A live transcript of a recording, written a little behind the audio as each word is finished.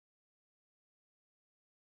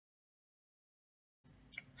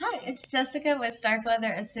Hi, it's Jessica with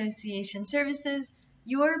Starkweather Association Services,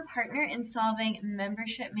 your partner in solving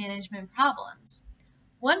membership management problems.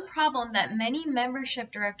 One problem that many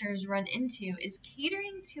membership directors run into is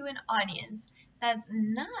catering to an audience that's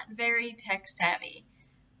not very tech savvy.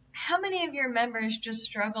 How many of your members just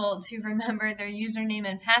struggle to remember their username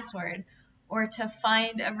and password or to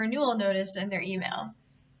find a renewal notice in their email?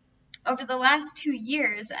 Over the last 2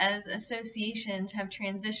 years, as associations have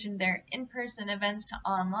transitioned their in-person events to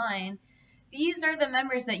online, these are the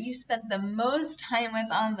members that you spent the most time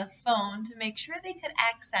with on the phone to make sure they could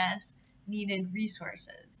access needed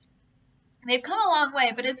resources. They've come a long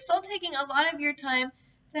way, but it's still taking a lot of your time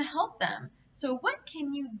to help them. So what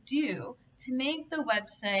can you do to make the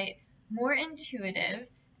website more intuitive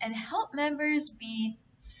and help members be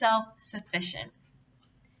self-sufficient?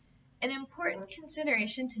 An important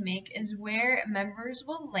consideration to make is where members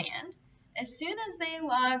will land as soon as they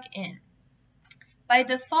log in. By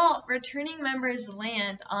default, returning members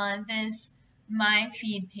land on this My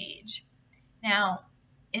Feed page. Now,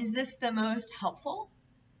 is this the most helpful?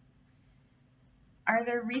 Are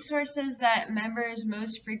there resources that members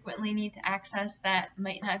most frequently need to access that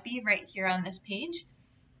might not be right here on this page?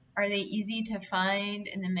 Are they easy to find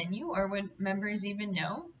in the menu, or would members even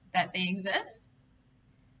know that they exist?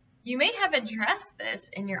 You may have addressed this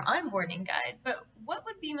in your onboarding guide, but what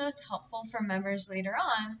would be most helpful for members later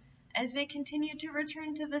on as they continue to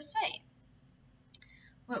return to the site?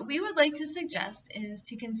 What we would like to suggest is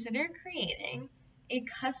to consider creating a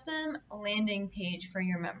custom landing page for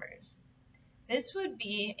your members. This would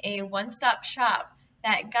be a one-stop shop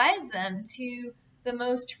that guides them to the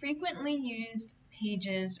most frequently used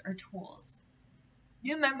pages or tools.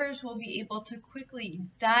 New members will be able to quickly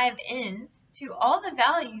dive in to all the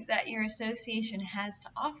value that your association has to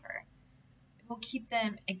offer. It will keep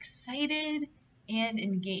them excited and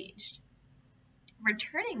engaged.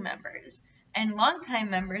 Returning members and longtime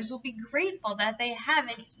members will be grateful that they have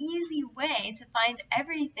an easy way to find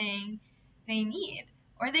everything they need,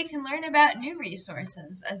 or they can learn about new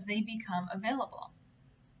resources as they become available.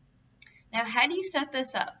 Now, how do you set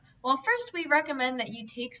this up? Well, first we recommend that you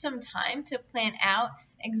take some time to plan out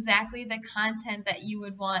exactly the content that you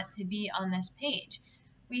would want to be on this page.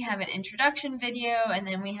 We have an introduction video, and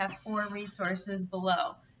then we have 4 resources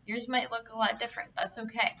below. Yours might look a lot different. That's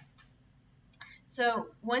okay. So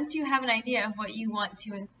once you have an idea of what you want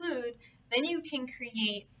to include, then you can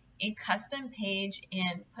create a custom page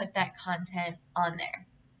and put that content on there.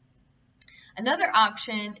 Another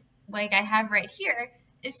option, like I have right here,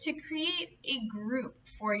 is to create a group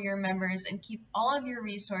for your members and keep all of your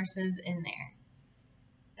resources in there.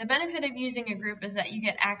 The benefit of using a group is that you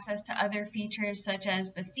get access to other features such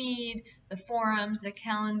as the feed, the forums, the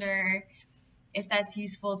calendar, if that's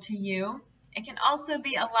useful to you. It can also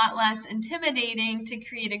be a lot less intimidating to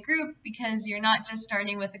create a group because you're not just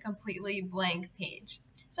starting with a completely blank page.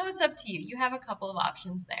 So it's up to you. You have a couple of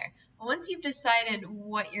options there. But once you've decided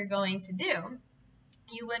what you're going to do,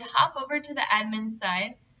 you would hop over to the admin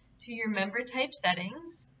side to your member type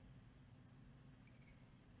settings.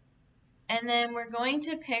 And then we're going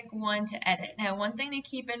to pick one to edit. Now, one thing to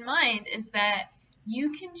keep in mind is that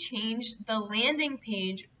you can change the landing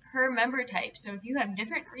page per member type. So if you have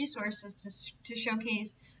different resources to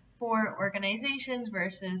showcase for organizations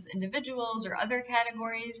versus individuals or other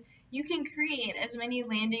categories, you can create as many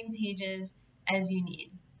landing pages as you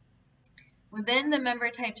need. Within the member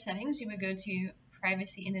type settings, you would go to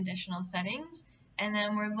privacy and additional settings, and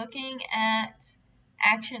then we're looking at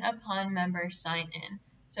action upon member sign in.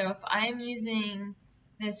 So if I'm using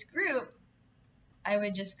this group, I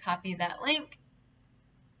would just copy that link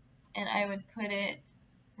and I would put it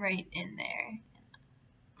right in there.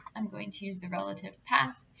 I'm going to use the relative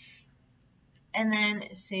path and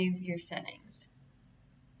then save your settings.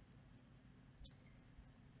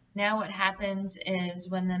 Now what happens is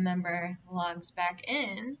when the member logs back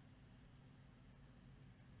in,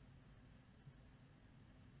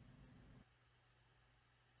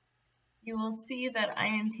 you will see that I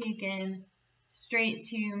am taken straight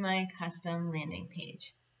to my custom landing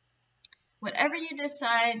page. Whatever you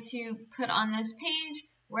decide to put on this page,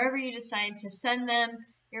 wherever you decide to send them,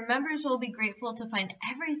 your members will be grateful to find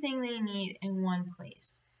everything they need in one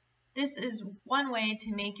place. This is one way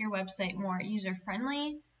to make your website more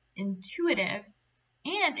user-friendly, intuitive,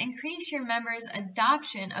 and increase your members'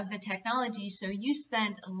 adoption of the technology so you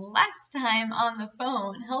spend less time on the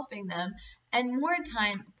phone helping them and more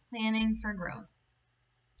time planning for growth.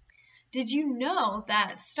 Did you know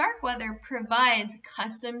that Starkweather provides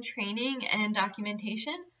custom training and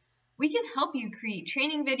documentation? We can help you create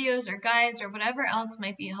training videos or guides or whatever else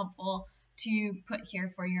might be helpful to put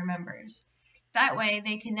here for your members. That way,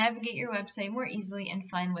 they can navigate your website more easily and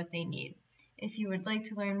find what they need. If you would like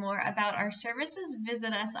to learn more about our services,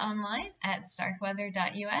 visit us online at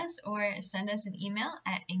starkweather.us or send us an email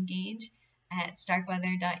at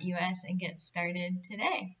engage@starkweather.us and get started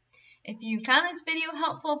today. If you found this video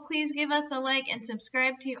helpful, please give us a like and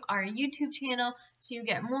subscribe to our YouTube channel so you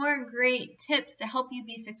get more great tips to help you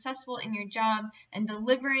be successful in your job and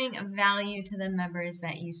delivering value to the members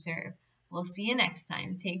that you serve. We'll see you next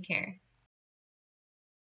time. Take care.